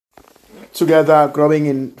Together, growing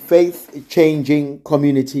in faith, changing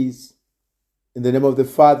communities. In the name of the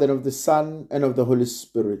Father, and of the Son, and of the Holy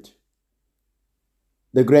Spirit.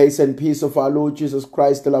 The grace and peace of our Lord Jesus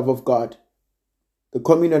Christ, the love of God, the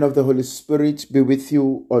communion of the Holy Spirit be with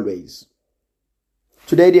you always.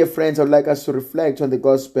 Today, dear friends, I would like us to reflect on the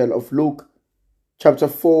Gospel of Luke, chapter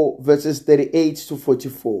 4, verses 38 to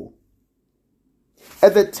 44.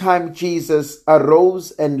 At that time, Jesus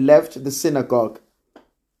arose and left the synagogue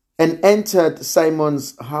and entered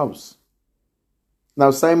Simon's house.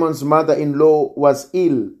 Now Simon's mother-in-law was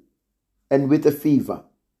ill and with a fever.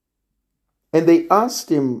 And they asked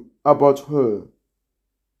him about her.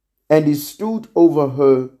 And he stood over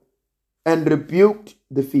her and rebuked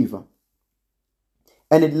the fever.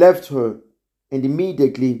 And it left her, and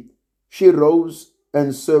immediately she rose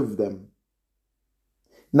and served them.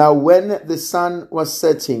 Now when the sun was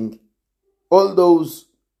setting, all those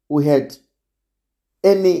who had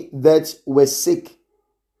any that were sick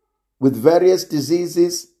with various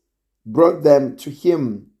diseases brought them to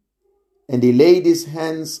him, and he laid his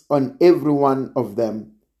hands on every one of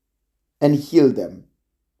them and healed them.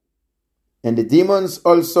 And the demons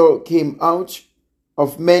also came out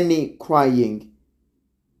of many, crying,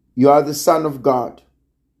 "You are the Son of God."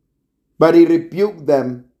 But he rebuked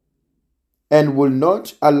them and would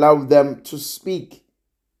not allow them to speak,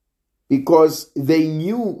 because they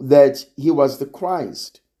knew that he was the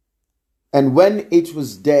Christ. And when it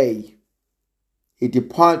was day, he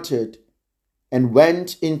departed and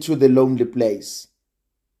went into the lonely place.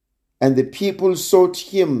 And the people sought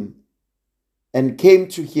him and came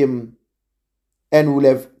to him and would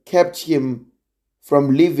have kept him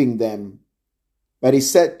from leaving them. But he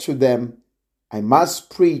said to them, "I must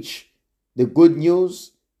preach the good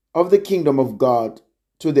news of the kingdom of God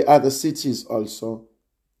to the other cities also,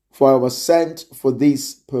 for I was sent for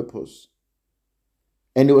this purpose."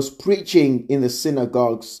 And he was preaching in the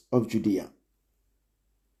synagogues of Judea.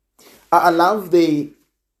 I love the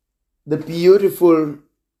beautiful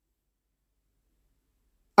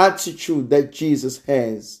attitude that Jesus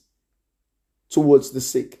has towards the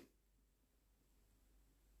sick.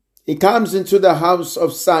 He comes into the house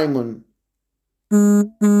of Simon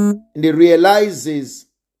and he realizes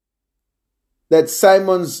that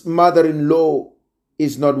Simon's mother-in-law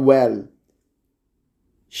is not well.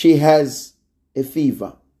 She has a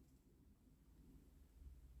fever.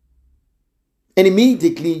 And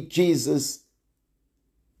immediately Jesus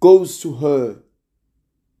goes to her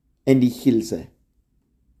and he heals her.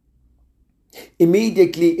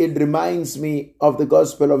 Immediately it reminds me of the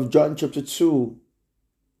Gospel of John chapter 2,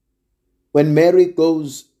 when Mary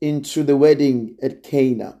goes into the wedding at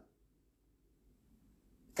Cana.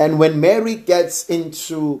 And when Mary gets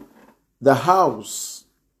into the house,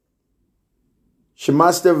 she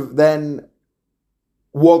must have then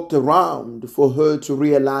walked around for her to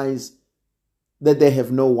realize that they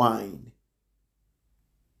have no wine.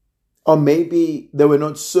 Or maybe they were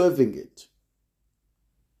not serving it.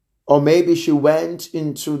 Or maybe she went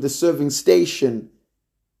into the serving station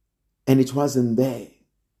and it wasn't there.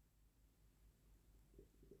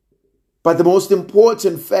 But the most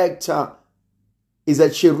important factor is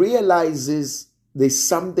that she realizes there's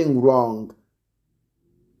something wrong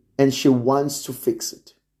and she wants to fix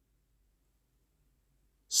it.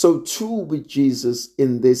 So too with Jesus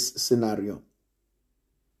in this scenario.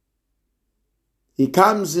 He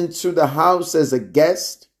comes into the house as a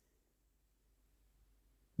guest,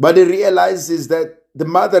 but he realizes that the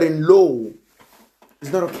mother-in-law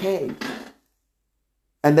is not okay.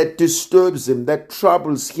 And that disturbs him, that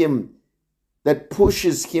troubles him, that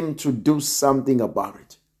pushes him to do something about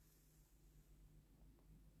it.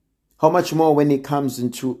 How much more when he comes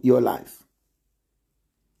into your life,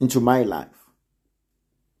 into my life?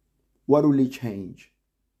 What will he change?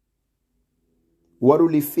 What will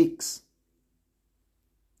he fix?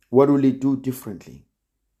 What will he do differently?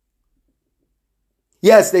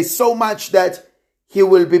 Yes, there's so much that he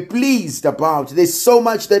will be pleased about. There's so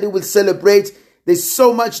much that he will celebrate. There's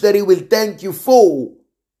so much that he will thank you for.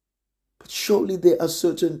 But surely there are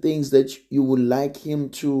certain things that you would like him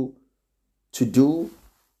to do.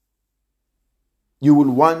 You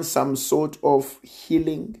will want some sort of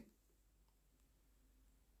healing.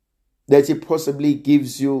 That he possibly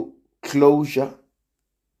gives you closure.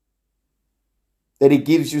 That he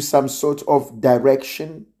gives you some sort of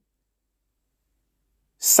direction,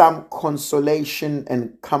 some consolation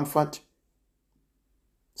and comfort,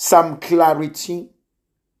 some clarity,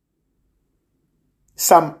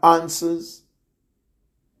 some answers,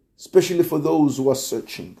 especially for those who are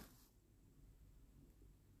searching.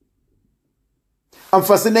 I'm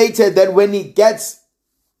fascinated that when he gets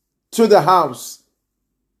to the house,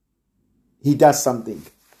 he does something.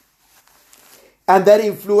 And that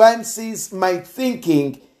influences my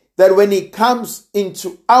thinking that when he comes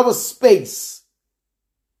into our space,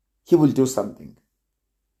 he will do something.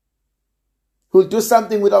 He'll do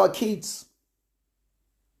something with our kids.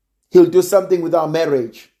 He'll do something with our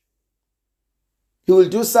marriage. He will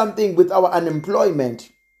do something with our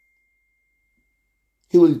unemployment.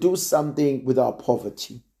 He will do something with our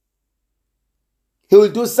poverty. He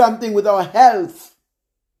will do something with our health.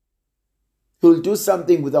 He will do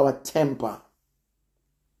something with our temper.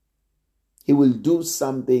 He will do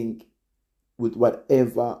something with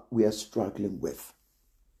whatever we are struggling with.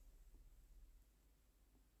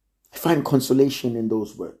 I find consolation in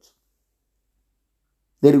those words.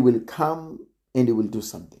 That he will come and he will do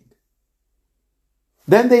something.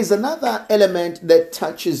 Then there's another element that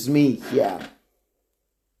touches me here.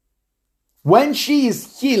 When she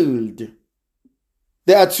is healed,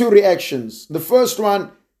 there are two reactions. The first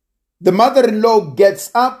one, the mother-in-law gets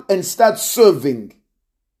up and starts serving.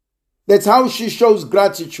 That's how she shows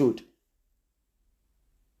gratitude.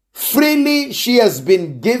 Freely she has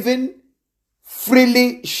been given,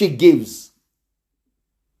 freely she gives.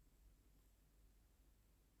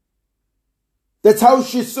 That's how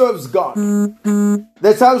she serves God.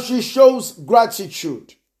 That's how she shows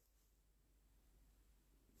gratitude.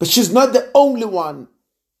 But she's not the only one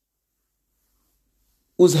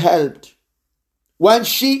who's helped. When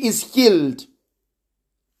she is healed,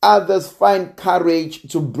 others find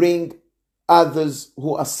courage to bring others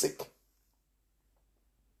who are sick.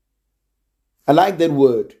 I like that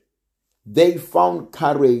word. They found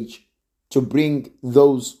courage to bring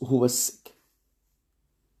those who were sick.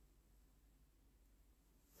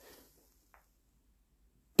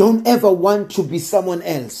 Don't ever want to be someone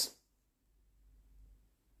else.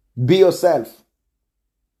 Be yourself.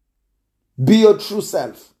 Be your true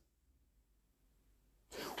self.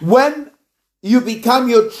 When you become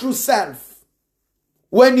your true self,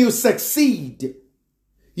 when you succeed,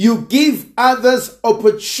 you give others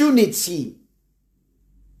opportunity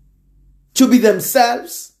to be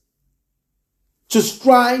themselves, to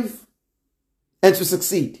strive, and to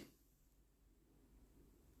succeed.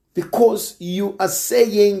 Because you are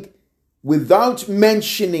saying, without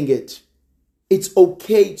mentioning it, it's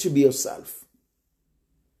okay to be yourself.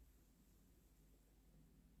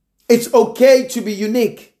 It's okay to be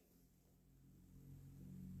unique.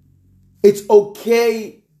 It's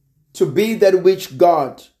okay to be that which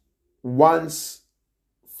God wants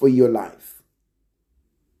for your life.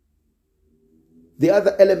 The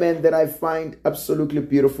other element that I find absolutely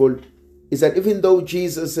beautiful is that even though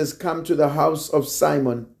Jesus has come to the house of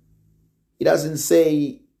Simon, he doesn't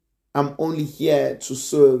say, I'm only here to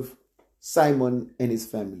serve Simon and his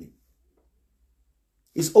family.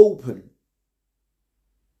 He's open.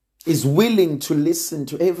 He's willing to listen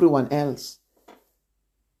to everyone else.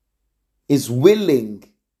 Is willing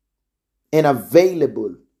and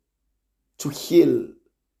available to heal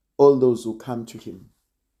all those who come to him.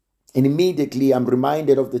 And immediately I'm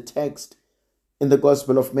reminded of the text in the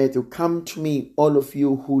Gospel of Matthew. Come to me, all of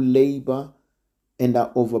you who labor and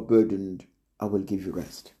are overburdened, I will give you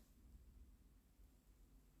rest.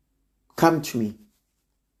 Come to me.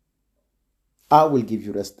 I will give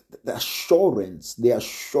you rest. The assurance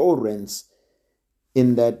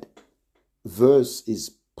in that verse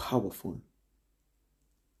is powerful.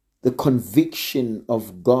 The conviction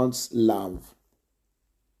of God's love.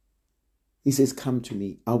 He says, come to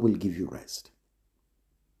me, I will give you rest.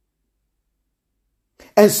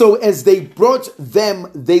 And so as they brought them,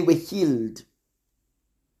 they were healed.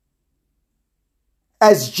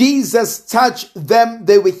 As Jesus touched them,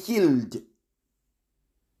 they were healed.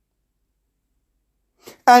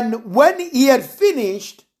 And when he had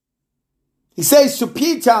finished, he says to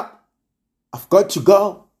Peter, I've got to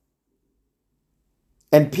go.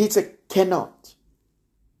 And Peter cannot.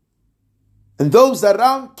 And those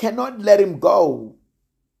around cannot let him go.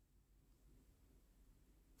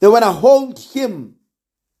 They want to hold him.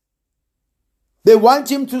 They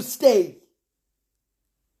want him to stay.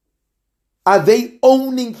 Are they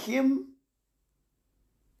owning him?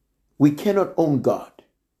 We cannot own God.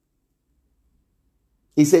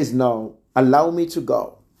 He says, no, allow me to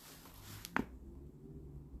go.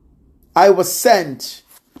 I was sent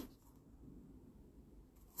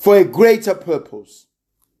for a greater purpose.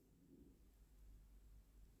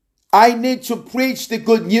 I need to preach the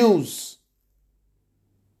good news.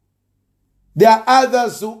 There are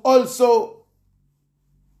others who also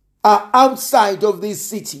are outside of these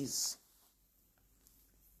cities.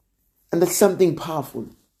 And that's something powerful.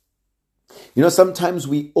 You know, sometimes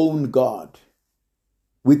we own God.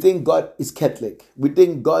 We think God is Catholic. We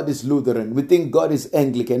think God is Lutheran. We think God is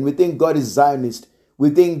Anglican. We think God is Zionist.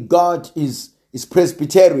 We think God is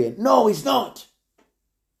Presbyterian. No, He's not.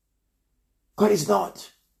 God is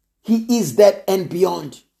not. He is that and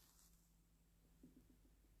beyond.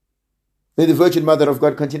 May the Virgin Mother of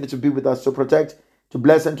God continue to be with us, to protect, to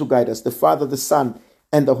bless, and to guide us. The Father, the Son,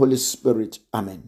 and the Holy Spirit. Amen.